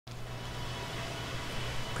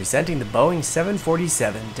presenting the Boeing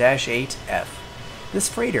 747-8F. This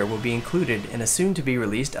freighter will be included in a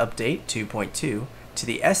soon-to-be-released Update 2.2 to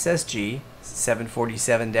the SSG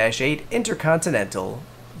 747-8 Intercontinental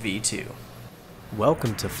V2.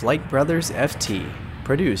 Welcome to Flight Brothers FT,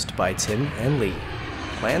 produced by Tim and Lee.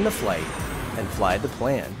 Plan the flight and fly the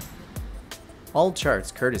plan. All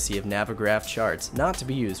charts courtesy of Navigraph charts, not to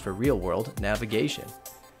be used for real-world navigation.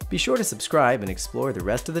 Be sure to subscribe and explore the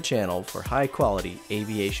rest of the channel for high-quality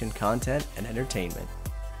aviation content and entertainment.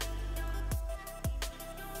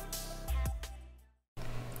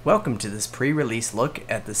 Welcome to this pre-release look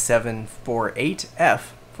at the 748F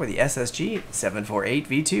for the SSG 748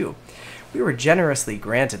 V2. We were generously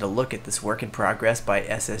granted a look at this work in progress by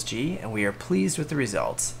SSG, and we are pleased with the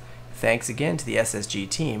results. Thanks again to the SSG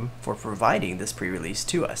team for providing this pre-release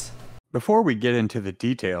to us. Before we get into the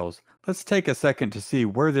details, let's take a second to see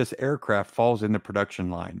where this aircraft falls in the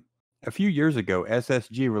production line. A few years ago,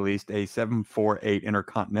 SSG released a 748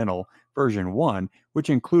 Intercontinental version 1, which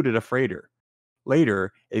included a freighter.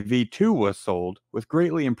 Later, a V2 was sold with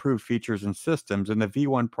greatly improved features and systems, and the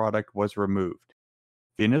V1 product was removed.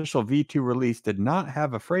 The initial V2 release did not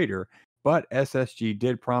have a freighter, but SSG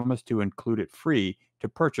did promise to include it free to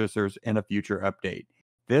purchasers in a future update.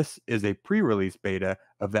 This is a pre-release beta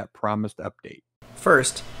of that promised update.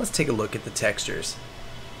 First, let's take a look at the textures.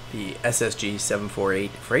 The SSG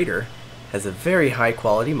 748 freighter has a very high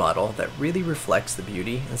quality model that really reflects the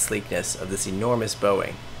beauty and sleekness of this enormous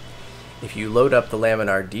Boeing. If you load up the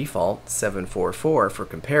Laminar default 744 for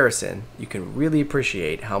comparison, you can really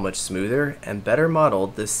appreciate how much smoother and better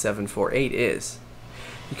modeled this 748 is.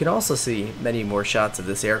 You can also see many more shots of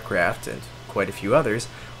this aircraft and quite a few others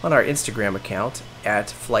on our Instagram account at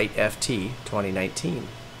FlightFT2019.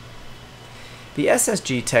 The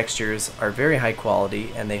SSG textures are very high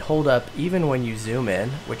quality and they hold up even when you zoom in,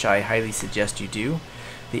 which I highly suggest you do.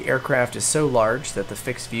 The aircraft is so large that the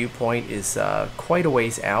fixed viewpoint is quite a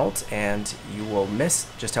ways out, and you will miss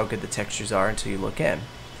just how good the textures are until you look in.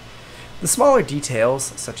 The smaller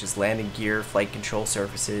details, such as landing gear, flight control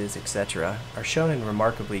surfaces, etc., are shown in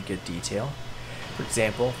remarkably good detail. For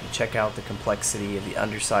example, if you check out the complexity of the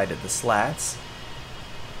underside of the slats,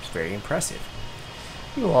 it's very impressive.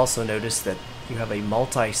 You will also notice that you have a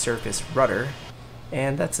multi-surface rudder,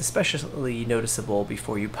 and that's especially noticeable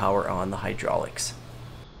before you power on the hydraulics.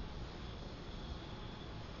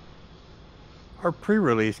 Our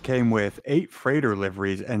pre-release came with 8 freighter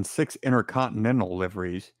liveries and 6 Intercontinental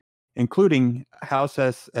liveries, including House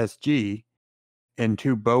SSG and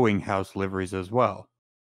 2 Boeing House liveries as well.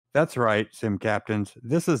 That's right, Sim Captains,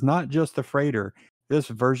 this is not just the freighter. This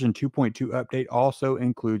version 2.2 update also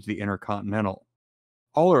includes the Intercontinental.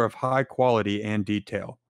 All are of high quality and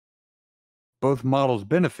detail. Both models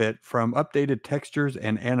benefit from updated textures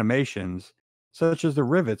and animations, such as the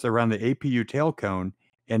rivets around the APU tail cone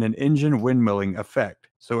and an engine windmilling effect,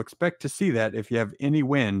 so expect to see that if you have any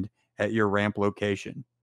wind at your ramp location.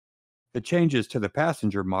 The changes to the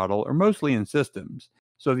passenger model are mostly in systems,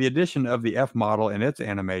 so the addition of the F model and its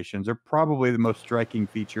animations are probably the most striking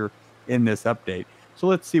feature in this update, so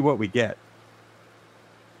let's see what we get.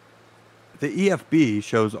 The EFB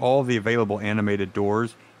shows all the available animated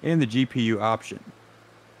doors and the GPU option.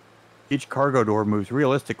 Each cargo door moves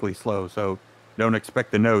realistically slow, so don't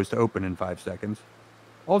expect the nose to open in 5 seconds.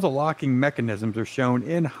 All the locking mechanisms are shown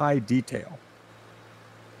in high detail.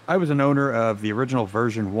 I was an owner of the original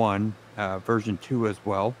version 1, version 2 as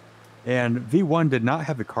well, and V1 did not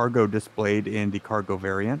have the cargo displayed in the cargo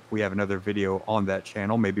variant. We have another video on that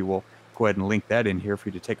channel. Maybe we'll go ahead and link that in here for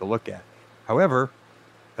you to take a look at. However,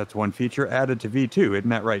 that's one feature added to V2, isn't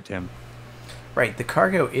that right, Tim? Right, the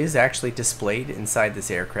cargo is actually displayed inside this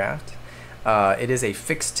aircraft. It is a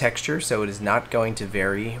fixed texture, so it is not going to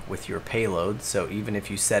vary with your payload, so even if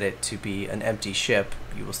you set it to be an empty ship,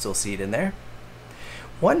 you will still see it in there.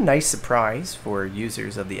 One nice surprise for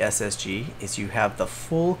users of the SSG is you have the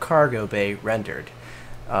full cargo bay rendered.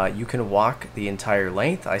 You can walk the entire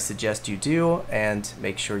length. I suggest you do, and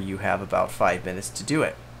make sure you have about 5 minutes to do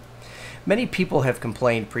it. Many people have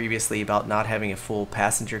complained previously about not having a full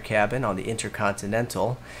passenger cabin on the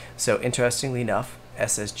Intercontinental, so interestingly enough,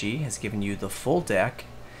 SSG has given you the full deck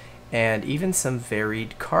and even some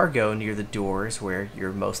varied cargo near the doors where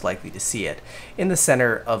you're most likely to see it. In the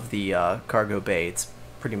center of the cargo bay, it's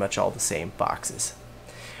pretty much all the same boxes.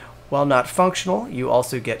 While not functional, you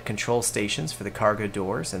also get control stations for the cargo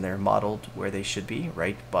doors, and they're modeled where they should be,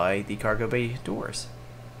 right by the cargo bay doors.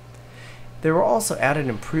 There were also added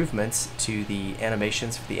improvements to the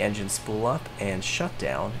animations for the engine spool up and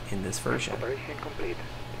shutdown in this version. Operation complete.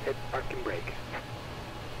 Hit parking brake.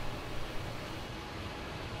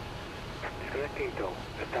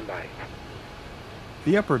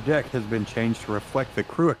 The upper deck has been changed to reflect the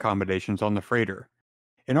crew accommodations on the freighter.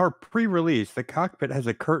 In our pre-release, the cockpit has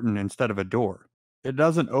a curtain instead of a door. It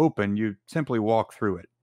doesn't open, you simply walk through it.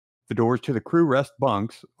 The doors to the crew rest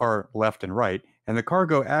bunks are left and right, and the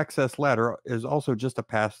cargo access ladder is also just a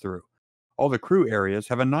pass-through. All the crew areas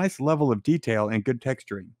have a nice level of detail and good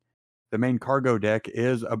texturing. The main cargo deck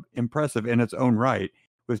is impressive in its own right,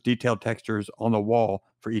 with detailed textures on the wall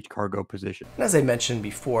for each cargo position. And as I mentioned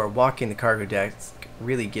before, walking the cargo deck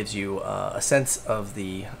really gives you a sense of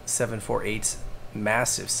the 748's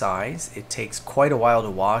massive size. It takes quite a while to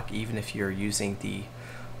walk, even if you're using the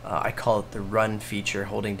I call it the run feature,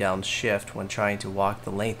 holding down shift when trying to walk the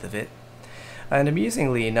length of it. And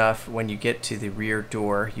amusingly enough, when you get to the rear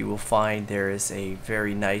door, you will find there is a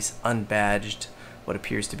very nice unbadged, what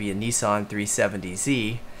appears to be a Nissan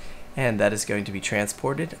 370Z, and that is going to be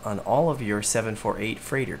transported on all of your 748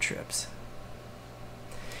 freighter trips.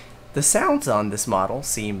 The sounds on this model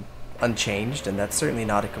seem unchanged, and that's certainly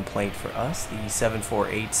not a complaint for us. The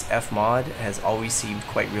 748's F-Mod has always seemed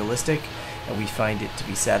quite realistic, and we find it to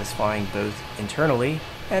be satisfying both internally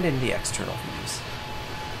and in the external views.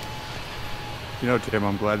 You know, Tim,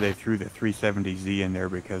 I'm glad they threw the 370Z in there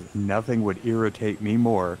because nothing would irritate me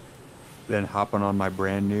more than hopping on my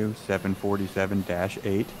brand new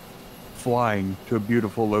 747-8, flying to a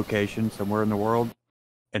beautiful location somewhere in the world,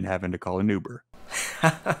 and having to call an Uber.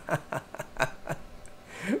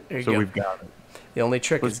 So we've got it. The only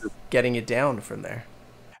trick is getting it down from there.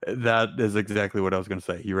 That is exactly what I was going to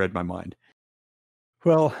say. You read my mind.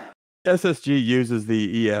 Well, SSG uses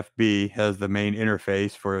the EFB as the main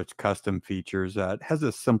interface for its custom features. It has a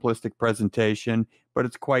simplistic presentation, but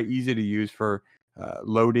it's quite easy to use for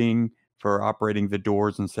loading, for operating the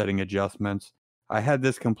doors and setting adjustments. I had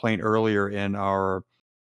this complaint earlier in our,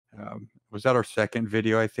 was that our second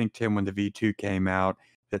video, I think, Tim, when the V2 came out,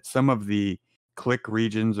 that some of the click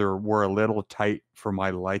regions were a little tight for my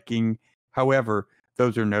liking. However,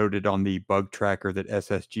 those are noted on the bug tracker that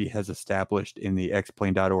SSG has established in the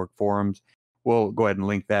xplane.org forums. We'll go ahead and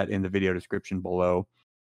link that in the video description below.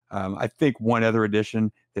 I think one other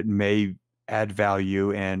addition that may add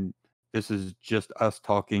value, and this is just us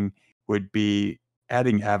talking, would be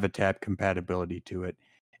adding Avatab compatibility to it.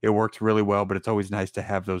 It works really well, but it's always nice to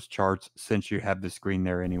have those charts since you have the screen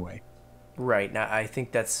there anyway. Right. Now, I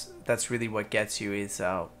think that's really what gets you is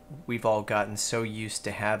we've all gotten so used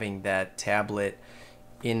to having that tablet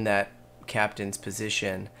in that captain's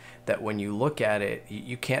position that when you look at it,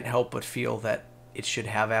 you can't help but feel that it should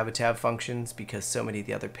have Avatab functions because so many of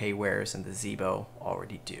the other paywares and the Zibo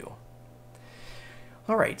already do.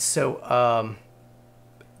 All right, so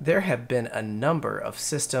there have been a number of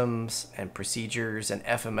systems and procedures and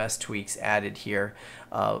FMS tweaks added here.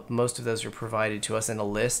 Most of those were provided to us in a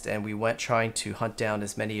list, and we went trying to hunt down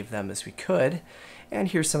as many of them as we could. And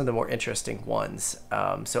here's some of the more interesting ones.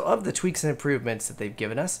 So of the tweaks and improvements that they've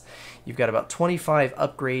given us, you've got about 25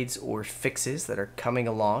 upgrades or fixes that are coming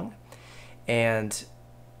along. And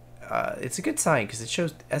it's a good sign because it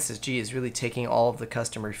shows SSG is really taking all of the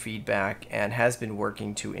customer feedback and has been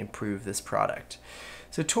working to improve this product.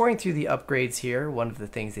 So touring through the upgrades here, one of the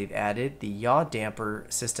things they've added, the yaw damper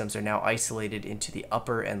systems are now isolated into the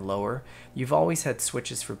upper and lower. You've always had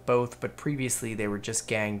switches for both, but previously they were just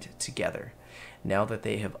ganged together. Now that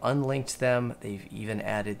they have unlinked them, they've even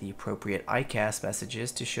added the appropriate ICAS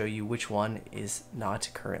messages to show you which one is not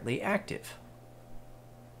currently active.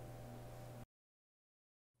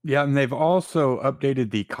 Yeah, and they've also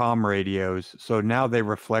updated the comm radios, so now they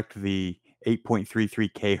reflect the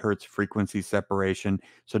 8.33 kHz frequency separation,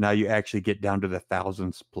 so now you actually get down to the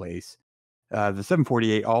thousandths place. The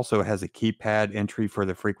 748 also has a keypad entry for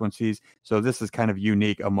the frequencies, so this is kind of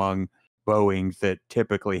unique among Boeings that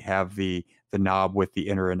typically have the knob with the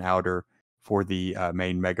inner and outer for the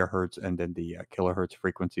main megahertz and then the kilohertz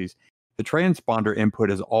frequencies. The transponder input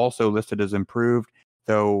is also listed as improved,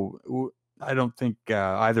 though I don't think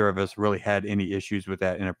either of us really had any issues with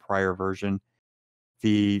that in a prior version.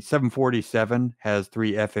 The 747 has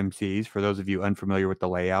 3 FMCs, for those of you unfamiliar with the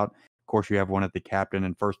layout. Of course, you have one at the captain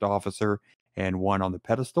and first officer and one on the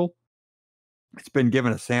pedestal. It's been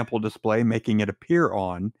given a sample display, making it appear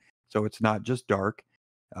on, so it's not just dark.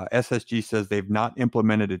 SSG says they've not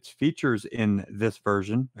implemented its features in this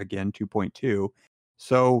version, again, 2.2.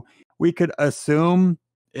 So we could assume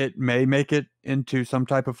it may make it into some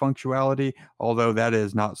type of functionality, although that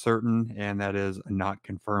is not certain, and that is not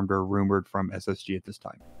confirmed or rumored from SSG at this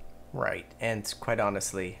time. Right, and quite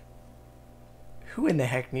honestly, Who in the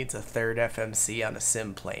heck needs a third FMC on a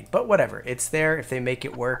sim plane? But whatever, it's there. If they make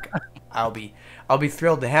it work, I'll be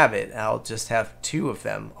thrilled to have it. I'll just have two of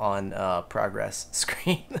them on progress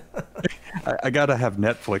screen. I gotta have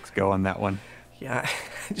Netflix go on that one. Yeah,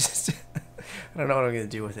 just I don't know what I'm going to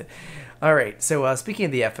do with it. All right, so speaking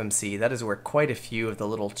of the FMC, that is where quite a few of the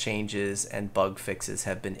little changes and bug fixes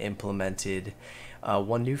have been implemented.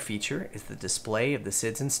 One new feature is the display of the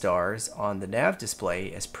SIDS and stars on the nav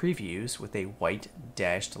display as previews with a white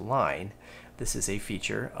dashed line. This is a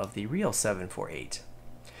feature of the real 748.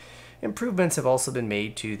 Improvements have also been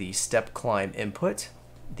made to the step climb input,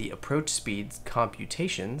 the approach speed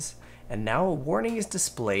computations, and now a warning is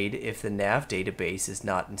displayed if the nav database is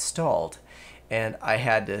not installed. And I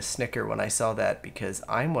had to snicker when I saw that because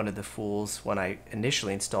I'm one of the fools when I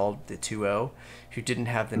initially installed the 2.0 who didn't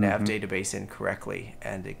have the nav database in correctly,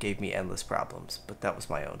 and it gave me endless problems, but that was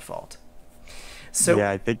my own fault. So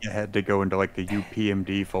yeah, I think it had to go into like the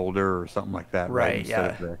UPMD folder or something like that, right?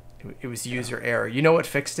 Yeah, it was user error. You know what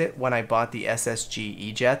fixed it? When I bought the SSG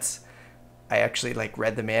E-Jets, I actually like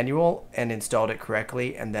read the manual and installed it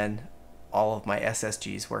correctly, and then all of my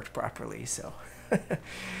SSGs worked properly. So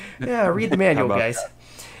yeah, read the manual, guys. That?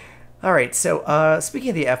 All right, so speaking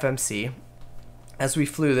of the FMC, as we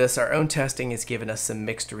flew this, our own testing has given us some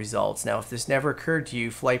mixed results. Now, if this never occurred to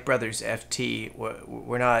you, Flight Brothers FT,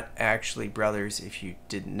 we're not actually brothers, if you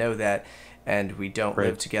didn't know that, and we don't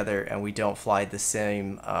live together, and we don't fly the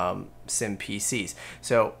same sim PCs.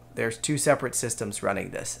 So there's two separate systems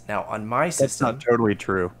running this. Now, on my system... That's not totally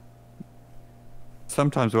true.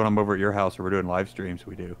 Sometimes when I'm over at your house or we're doing live streams,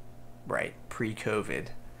 we do. Right, pre-COVID.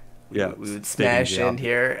 We would smash in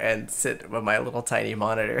here and sit with my little tiny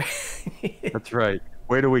monitor. That's right.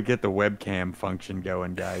 Where do we get the webcam function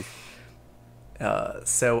going, guys? But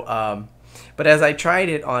as I tried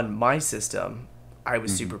it on my system, I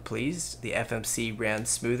was super pleased. The FMC ran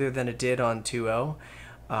smoother than it did on 2.0.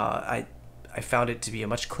 I found it to be a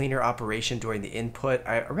much cleaner operation during the input.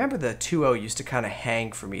 I remember the 2.0 used to kind of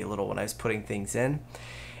hang for me a little when I was putting things in.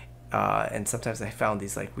 And sometimes I found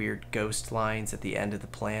these like weird ghost lines at the end of the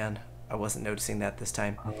plan. I wasn't noticing that this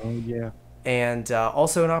time. Oh, yeah. And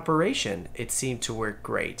also in operation, it seemed to work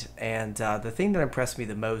great. And the thing that impressed me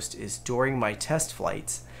the most is during my test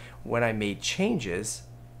flights, when I made changes,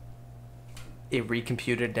 it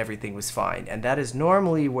recomputed and everything was fine. And that is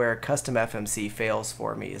normally where custom FMC fails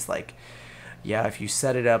for me, is like, yeah, if you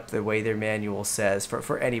set it up the way their manual says,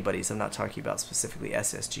 for anybody's, I'm not talking about specifically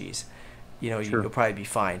SSGs, you'll probably be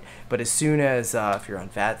fine. But as soon as if you're on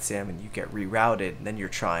VATSIM and you get rerouted, then you're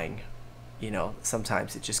trying,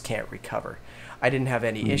 sometimes it just can't recover. I didn't have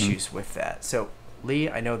any issues with that. So, Lee,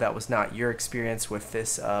 I know that was not your experience with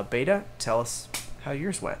this beta. Tell us how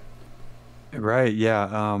yours went. Right,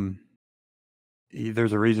 yeah.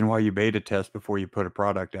 There's a reason why you beta test before you put a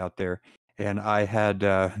product out there. And I had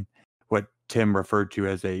what Tim referred to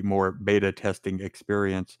as a more beta testing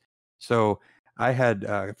experience. So I had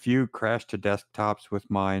a few crash to desktops with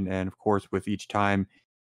mine, and of course, with each time,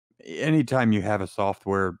 anytime you have a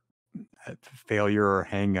software failure or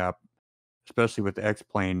hang up, especially with the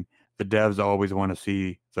X-Plane, the devs always want to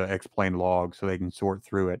see the X-Plane log so they can sort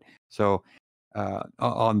through it. So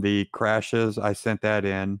on the crashes, I sent that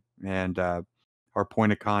in, and our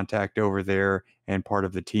point of contact over there and part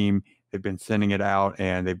of the team, they've been sending it out,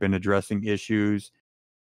 and they've been addressing issues.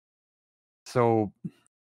 So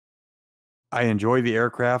I enjoy the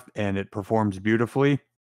aircraft and it performs beautifully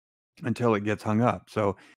until it gets hung up.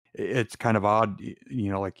 So it's kind of odd,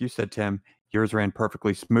 like you said, Tim, yours ran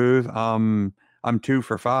perfectly smooth. I'm 2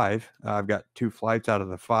 for 5. I've got 2 flights out of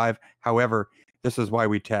the 5. However, this is why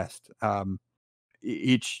we test.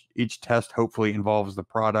 Each test hopefully involves the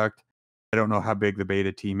product. I don't know how big the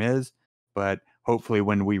beta team is, but hopefully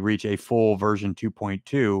when we reach a full version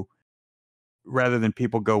 2.2, rather than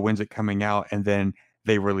people go, when's it coming out, and then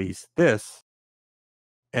they release this,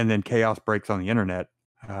 and then chaos breaks on the internet,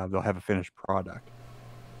 they'll have a finished product.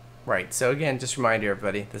 Right. So again, just remind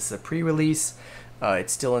everybody, this is a pre-release.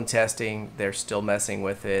 It's still in testing. They're still messing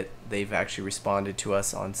with it. They've actually responded to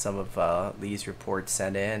us on some of Lee's reports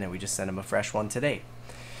sent in, and we just sent them a fresh one today.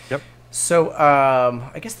 Yep. So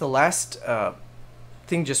I guess the last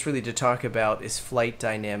thing just really to talk about is flight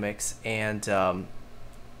dynamics, and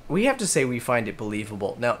we have to say we find it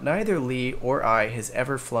believable. Now, neither Lee or I has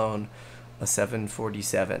ever flown a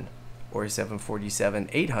 747 or a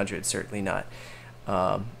 747-800, certainly not.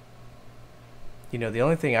 The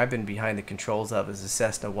only thing I've been behind the controls of is a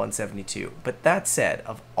Cessna 172. But that said,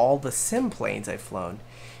 of all the sim planes I've flown,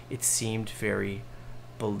 it seemed very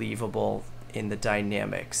believable. in the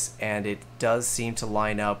dynamics, and it does seem to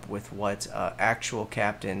line up with what actual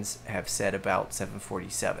captains have said about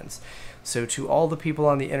 747s. So to all the people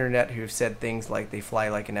on the internet who've said things like they fly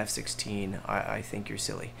like an F-16, I think you're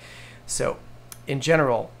silly. So in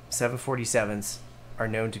general, 747s are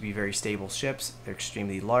known to be very stable ships. They're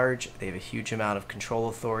extremely large. They have a huge amount of control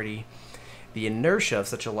authority. The inertia of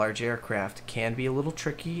such a large aircraft can be a little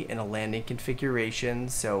tricky in a landing configuration,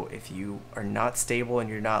 so if you are not stable and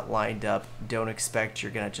you're not lined up, don't expect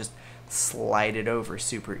you're going to just slide it over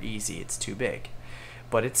super easy. It's too big.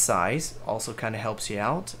 But its size also kind of helps you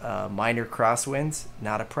out. Minor crosswinds,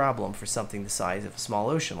 not a problem for something the size of a small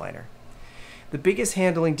ocean liner. The biggest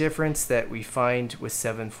handling difference that we find with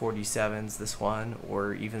 747s, this one,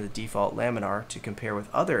 or even the default Laminar, to compare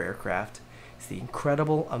with other aircraft, is the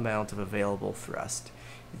incredible amount of available thrust.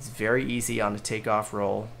 It's very easy on a takeoff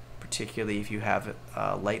roll, particularly if you have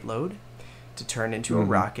a light load, to turn into a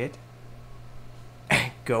rocket,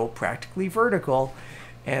 go practically vertical,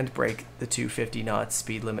 and break the 250 knots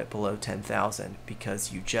speed limit below 10,000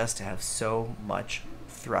 because you just have so much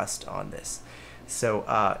thrust on this.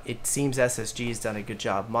 So it seems SSG has done a good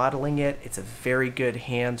job modeling it. It's a very good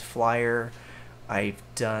hand flyer. I've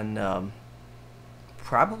done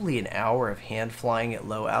probably an hour of hand flying at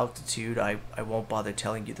low altitude. I won't bother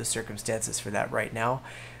telling you the circumstances for that right now,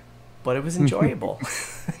 but it was enjoyable.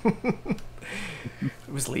 It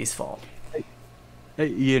was Lee's fault.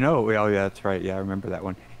 You know, oh yeah, that's right. Yeah, I remember that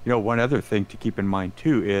one. You know, one other thing to keep in mind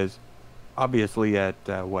too is obviously at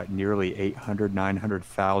what, nearly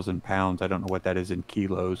 900,000 pounds. I don't know what that is in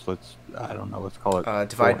kilos. I don't know. Let's call it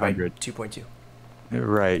divide by 2.2.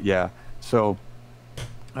 Right. Yeah. So,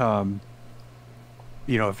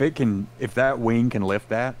 you know, if that wing can lift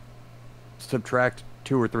that, subtract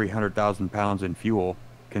 200,000 or 300,000 pounds in fuel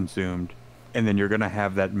consumed, and then you're going to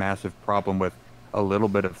have that massive problem with a little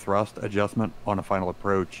bit of thrust adjustment on a final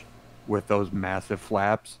approach with those massive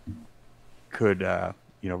flaps could,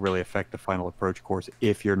 you know, really affect the final approach course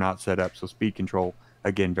if you're not set up. So speed control,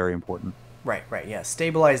 again, very important. Right, yeah.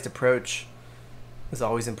 Stabilized approach is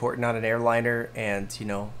always important on an airliner, and, you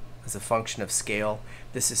know, as a function of scale,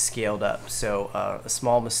 this is scaled up. So a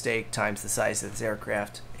small mistake times the size of this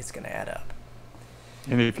aircraft, it's going to add up.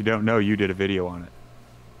 And if you don't know, you did a video on it.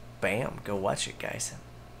 Bam, go watch it, guys.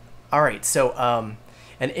 All right, so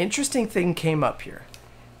an interesting thing came up here.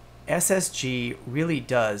 SSG really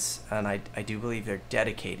does, and I do believe they're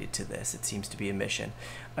dedicated to this. It seems to be a mission.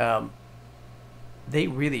 They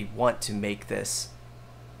really want to make this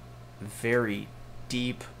very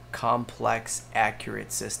deep, complex,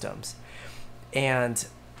 accurate systems. And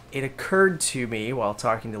it occurred to me while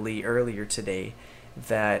talking to Lee earlier today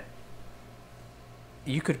that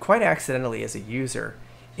you could quite accidentally, as a user,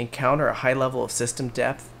 encounter a high level of system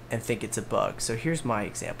depth and think it's a bug. So here's my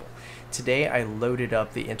example. Today I loaded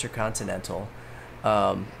up the Intercontinental.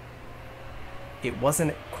 It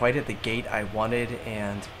wasn't quite at the gate I wanted,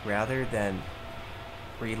 and rather than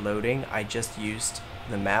reloading, I just used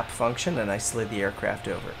the map function and I slid the aircraft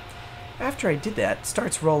over. After I did that, it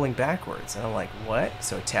starts rolling backwards, and I'm like, what?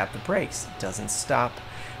 So I tap the brakes, it doesn't stop.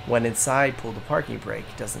 Went inside, pulled the parking brake,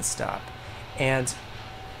 it doesn't stop. And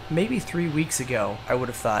maybe 3 weeks ago, I would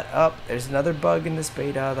have thought, oh, there's another bug in this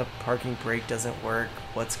beta, the parking brake doesn't work,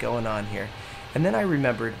 what's going on here? And then I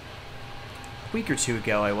remembered, a week or two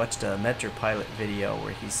ago, I watched a mentor pilot video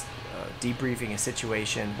where he's debriefing a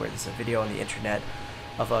situation where there's a video on the internet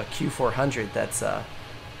of a Q400 that's a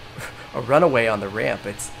runaway on the ramp.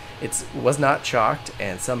 It was not chalked,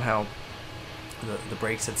 and somehow the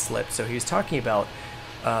brakes had slipped. So he was talking about,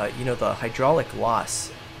 you know, the hydraulic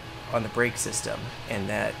loss on the brake system, and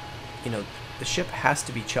that, you know, the ship has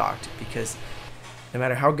to be chalked because no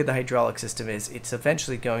matter how good the hydraulic system is, it's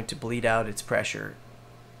eventually going to bleed out its pressure,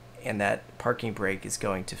 and that parking brake is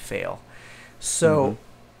going to fail. So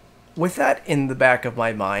with that in the back of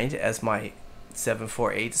my mind, as my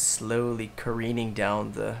 748 slowly careening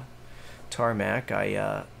down the tarmac,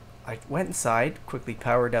 I went inside, quickly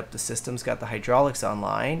powered up the systems, got the hydraulics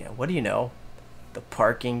online, and what do you know? The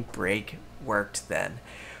parking brake worked then.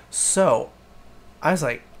 So I was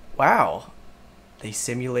like, wow, they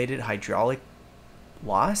simulated hydraulic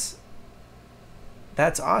loss?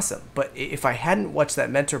 That's awesome. But if I hadn't watched that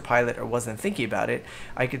mentor pilot or wasn't thinking about it,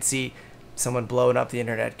 I could see someone blowing up the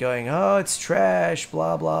internet going, oh, it's trash,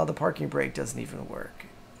 blah, blah, the parking brake doesn't even work.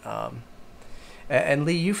 And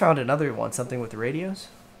Lee, you found another one, something with the radios?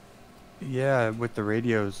 Yeah, with the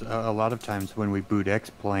radios, a lot of times when we boot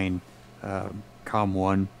X-Plane,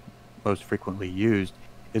 COM1, most frequently used,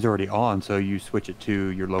 is already on, so you switch it to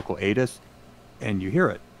your local ATIS and you hear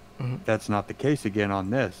it. That's not the case again on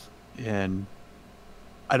this. And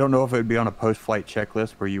I don't know if it would be on a post-flight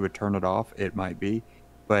checklist where you would turn it off. It might be,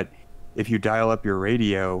 but if you dial up your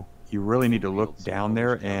radio, you really need to look down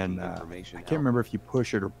there, and I can't remember if you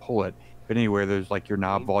push it or pull it, but anywhere there's like your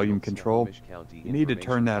knob volume control, you need to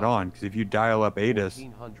turn that on, because if you dial up ATIS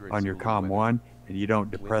on your COM 1 and you don't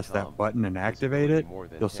depress that button and activate it,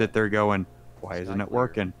 you'll sit there going, why isn't it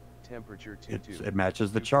working? It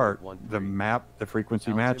matches the chart, the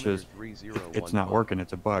frequency matches. It's not working.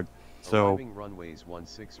 It's a bug. So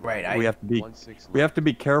Right. we have to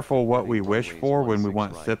be careful what we wish for when we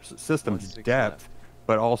want systems depth,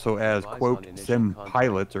 but also as quote sim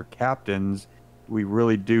pilots or captains, we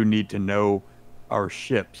really do need to know our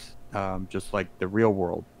ships, just like the real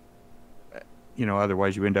world.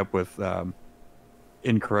 Otherwise you end up with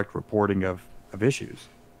incorrect reporting of issues.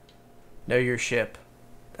 Know your ship.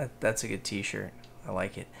 That's a good T-shirt. I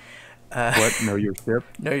like it. What? Know your ship?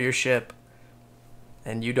 Know your ship.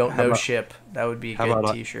 And you don't know ship. That would be a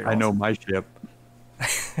good T-shirt. I know my ship.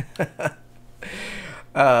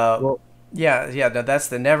 Well, yeah. No, that's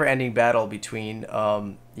the never-ending battle between,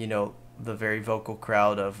 the very vocal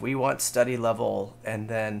crowd of we want study level, and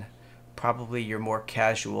then probably your more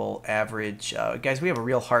casual, average guys. We have a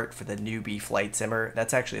real heart for the newbie flight simmer.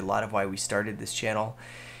 That's actually a lot of why we started this channel.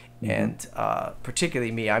 And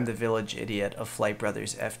particularly me, I'm the village idiot of Flight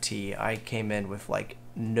Brothers FT. I came in with like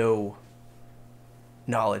no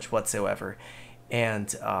knowledge whatsoever,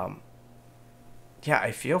 and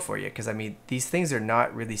I feel for you, because I mean, these things are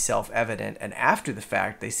not really self-evident, and after the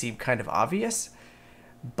fact they seem kind of obvious.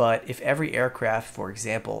 But if every aircraft, for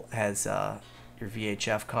example, has your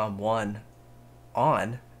VHF COM 1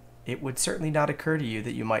 on, it would certainly not occur to you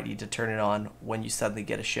that you might need to turn it on when you suddenly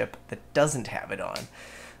get a ship that doesn't have it on.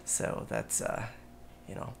 So that's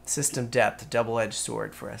system depth, double-edged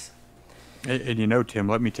sword for us. And Tim,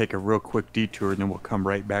 let me take a real quick detour, and then we'll come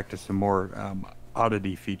right back to some more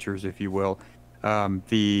oddity features, if you will.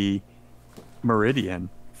 The Meridian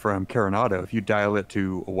from Aeronautical, if you dial it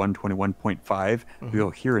to 121.5, you'll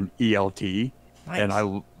hear an ELT. Nice. And I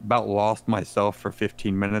about lost myself for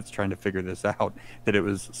 15 minutes trying to figure this out, that it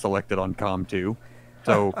was selected on COM 2.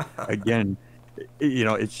 So, again,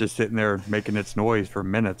 it's just sitting there making its noise for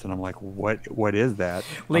minutes, and I'm like, what is that?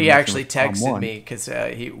 Lee actually texted me, because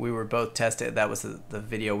we were both tested. That was the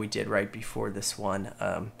video we did right before this one.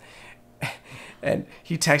 And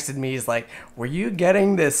he texted me, he's like, were you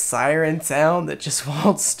getting this siren sound that just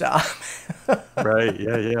won't stop? Right,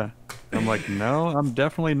 yeah. I'm like, no, I'm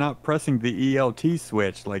definitely not pressing the ELT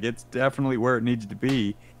switch. Like, it's definitely where it needs to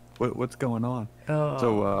be. What's going on? Oh,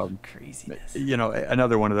 so craziness.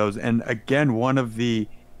 Another one of those. And again, one of the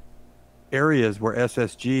areas where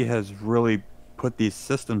SSG has really put these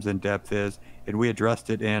systems in depth is, and we addressed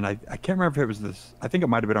it in, I can't remember if it was this, I think it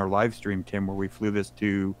might have been our live stream, Tim, where we flew this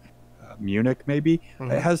to Munich, maybe.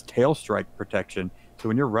 It has tail strike protection. So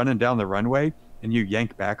when you're running down the runway and you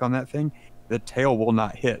yank back on that thing, the tail will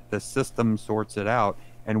not hit. The system sorts it out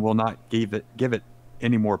and will not give it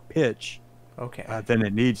any more pitch than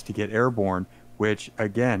it needs to get airborne, which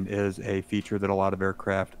again is a feature that a lot of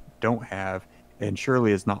aircraft don't have and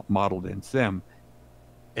surely is not modeled in sim.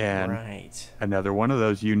 And another one of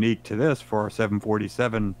those unique to this for our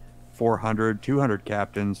 747 400 200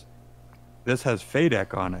 captains, this has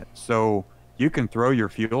FADEC on it, so you can throw your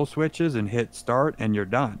fuel switches and hit start and you're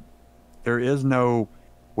done. There is no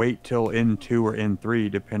wait till N2 or N3,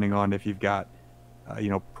 depending on if you've got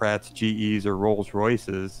Pratt's, GEs, or Rolls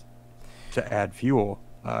Royces to add fuel.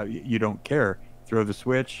 You don't care. Throw the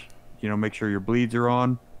switch, make sure your bleeds are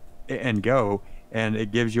on, and go. And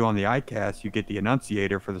it gives you on the ICAS, you get the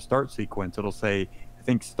annunciator for the start sequence. It'll say, I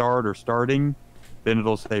think, start or starting. Then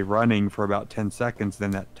it'll say running for about 10 seconds.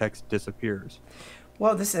 Then that text disappears.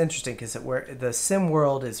 Well, this is interesting, because the sim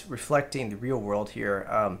world is reflecting the real world here.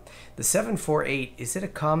 The 748, is it a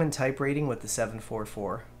common type rating with the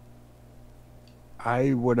 744?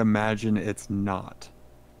 I would imagine it's not.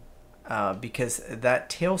 Because that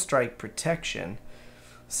tail strike protection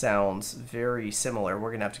sounds very similar. We're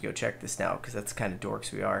going to have to go check this now, because that's kind of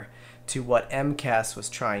dorks we are, to what MCAS was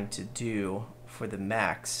trying to do for the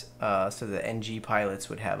MAX, so the NG pilots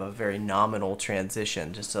would have a very nominal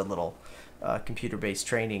transition, just a little computer-based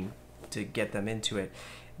training to get them into it.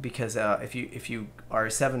 Because if you are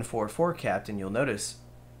a 744 captain, you'll notice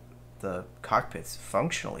the cockpit's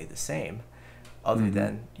functionally the same, other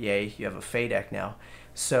than, yay, you have a FADEC now.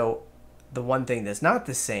 So the one thing that's not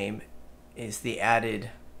the same is the added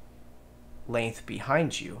length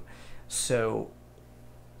behind you. So,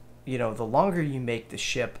 the longer you make the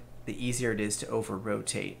ship, the easier it is to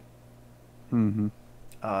over-rotate.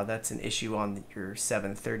 That's an issue on your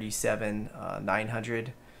 737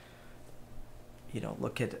 900.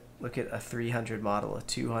 look at a 300 model, a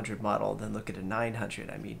 200 model, then look at a 900.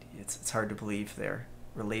 I mean, it's hard to believe they're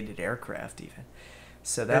related aircraft even.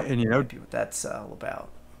 So that And might be what that's all about.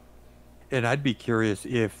 and I'd be curious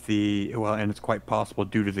if and it's quite possible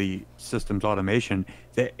due to the system's automation,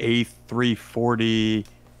 the A340,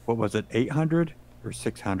 what was it, 800 or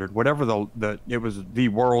 600, whatever it was the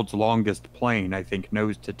world's longest plane, I think,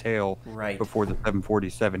 nose to tail, Right. before the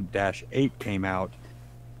 747-8 came out.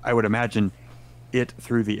 I would imagine it,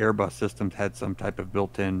 through the Airbus systems, had some type of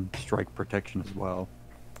built-in strike protection as well.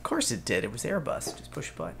 Of course it did. It was Airbus. Just push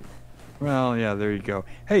a button. Well, yeah, there you go.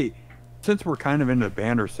 Hey, since we're kind of in the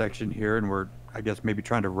banner section here and we're, I guess, maybe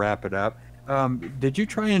trying to wrap it up,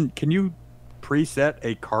 can you preset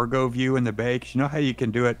a cargo view in the bay? Because you know how you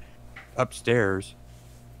can do it upstairs.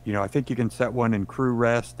 I think you can set one in crew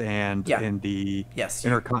rest and in the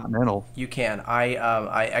Intercontinental. You can. I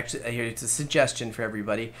actually, here it's a suggestion for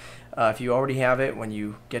everybody. If you already have it, when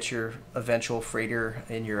you get your eventual freighter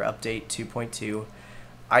in your update 2.2,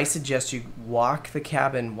 I suggest you walk the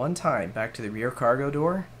cabin one time back to the rear cargo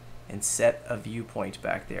door and set a viewpoint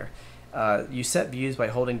back there. You set views by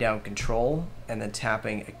holding down Control and then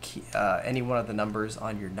tapping a key, any one of the numbers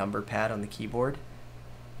on your number pad on the keyboard,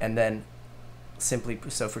 and then simply,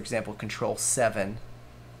 so for example, Control 7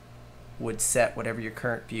 would set whatever your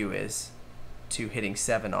current view is to hitting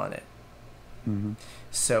 7 on it. Mm-hmm.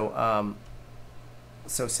 So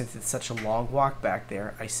since it's such a long walk back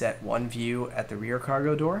there, I set one view at the rear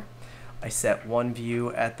cargo door. I set one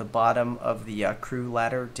view at the bottom of the crew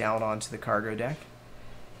ladder down onto the cargo deck.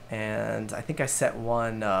 And I think I set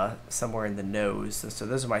one somewhere in the nose. So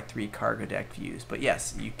those are my 3 cargo deck views. But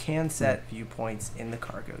yes, you can set viewpoints in the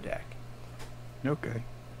cargo deck. Okay.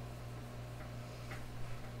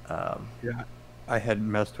 Yeah, I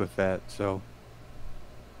hadn't messed with that, so...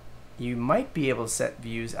 You might be able to set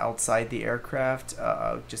views outside the aircraft.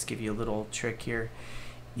 I'll just give you a little trick here.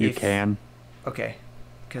 You can. Okay.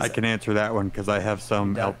 I can answer that one because I have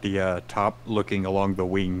some out the top looking along the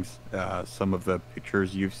wings. Some of the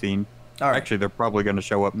pictures you've seen. All right. Actually, they're probably going to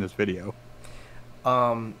show up in this video.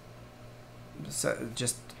 So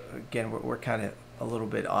just, again, we're kind of a little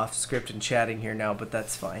bit off script and chatting here now, but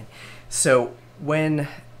that's fine. So when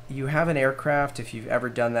you have an aircraft, if you've ever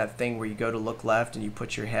done that thing where you go to look left and you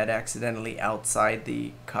put your head accidentally outside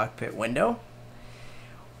the cockpit window.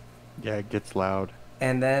 Yeah, it gets loud.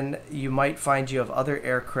 And then you might find you have other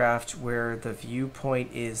aircraft where the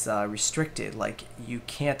viewpoint is restricted, like you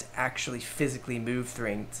can't actually physically move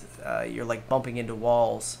things. You're like bumping into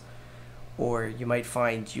walls, or you might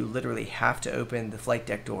find you literally have to open the flight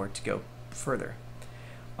deck door to go further.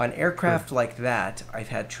 On aircraft like that, I've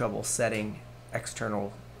had trouble setting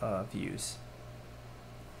external views.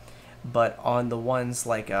 But on the ones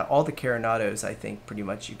like all the Aeronautos, I think pretty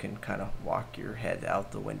much you can kind of walk your head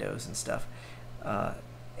out the windows and stuff.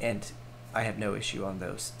 And I have no issue on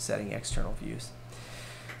those setting external views.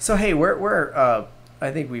 So hey,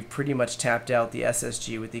 I think we've pretty much tapped out the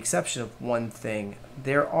SSG with the exception of one thing.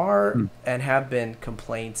 There are and have been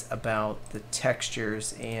complaints about the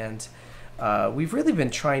textures, and we've really been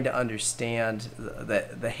trying to understand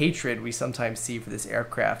the hatred we sometimes see for this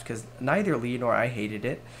aircraft, because neither Lee nor I hated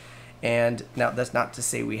it. And now that's not to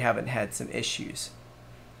say we haven't had some issues,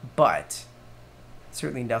 but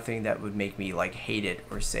certainly nothing that would make me like hate it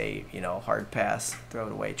or say, hard pass, throw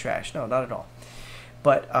it away, trash. No, not at all.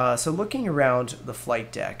 But so looking around the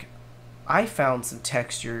flight deck, I found some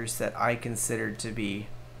textures that I considered to be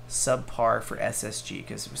subpar for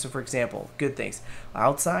SSG. So for example, good things.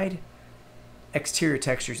 Outside, exterior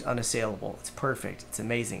texture is unassailable. It's perfect. It's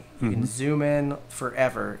amazing. You can zoom in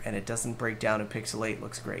forever and it doesn't break down and pixelate.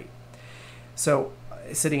 Looks great. So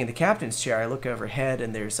sitting in the captain's chair, I look overhead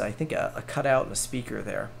and there's, I think, a cutout and a speaker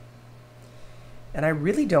there. And I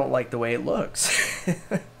really don't like the way it looks.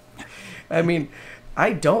 I mean,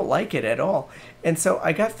 I don't like it at all. And so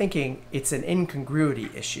I got thinking it's an incongruity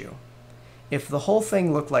issue. If the whole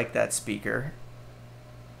thing looked like that speaker,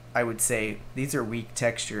 I would say these are weak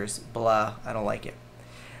textures, blah, I don't like it.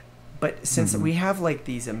 But since we have like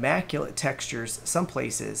these immaculate textures some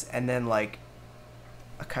places and then like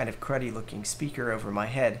a kind of cruddy looking speaker over my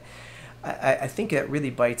head, I think that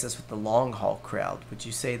really bites us with the long haul crowd. Would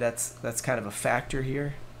you say that's kind of a factor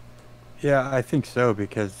here? Yeah, I think so,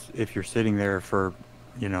 because if you're sitting there for,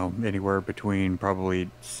 anywhere between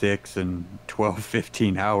probably 6 and 12,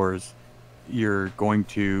 15 hours, you're going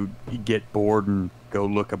to get bored and go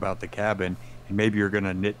look about the cabin, and maybe you're going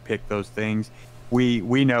to nitpick those things.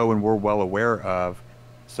 We know and we're well aware of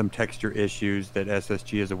some texture issues that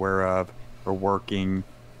SSG is aware of or working.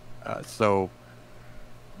 So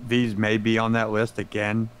these may be on that list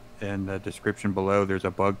again. in the description below, there's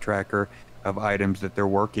a bug tracker of items that they're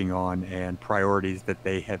working on and priorities that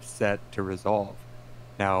they have set to resolve.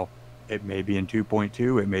 Now, it may be in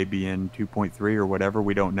 2.2, it may be in 2.3 or whatever,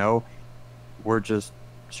 we don't know. We're just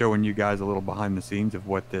showing you guys a little behind the scenes of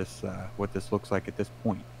what this looks like at this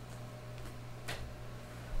point.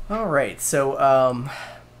 All right, so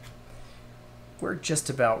we're just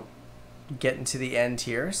about getting to the end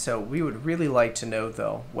here, so we would really like to know,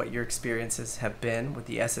 though, what your experiences have been with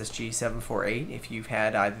the SSG 748, if you've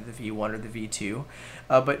had either the V1 or the V2.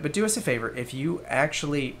 But do us a favor, if you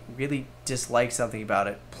actually really dislike something about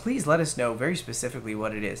it, please let us know very specifically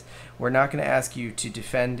what it is. We're not going to ask you to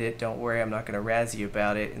defend it. Don't worry, I'm not going to razz you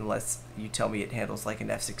about it unless you tell me it handles like an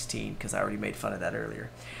F-16, because I already made fun of that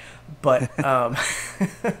earlier. But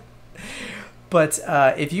But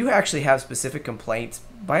if you actually have specific complaints,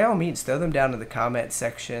 by all means, throw them down in the comment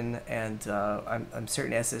section, and I'm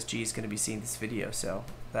certain SSG is going to be seeing this video, so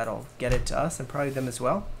that'll get it to us and probably them as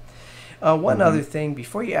well. One other thing,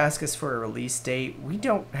 before you ask us for a release date, we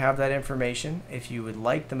don't have that information. If you would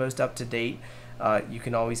like the most up-to-date, you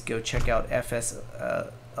can always go check out fselite.net.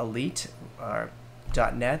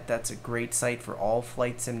 That's a great site for all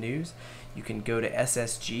flight sim news. You can go to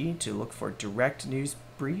SSG to look for direct news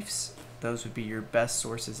briefs. Those would be your best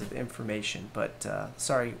sources of information, but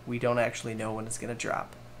sorry, we don't actually know when it's going to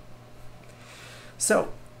drop. So,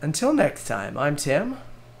 until next time, I'm Tim.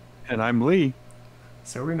 And I'm Lee.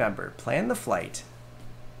 So remember, plan the flight.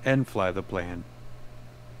 And fly the plan.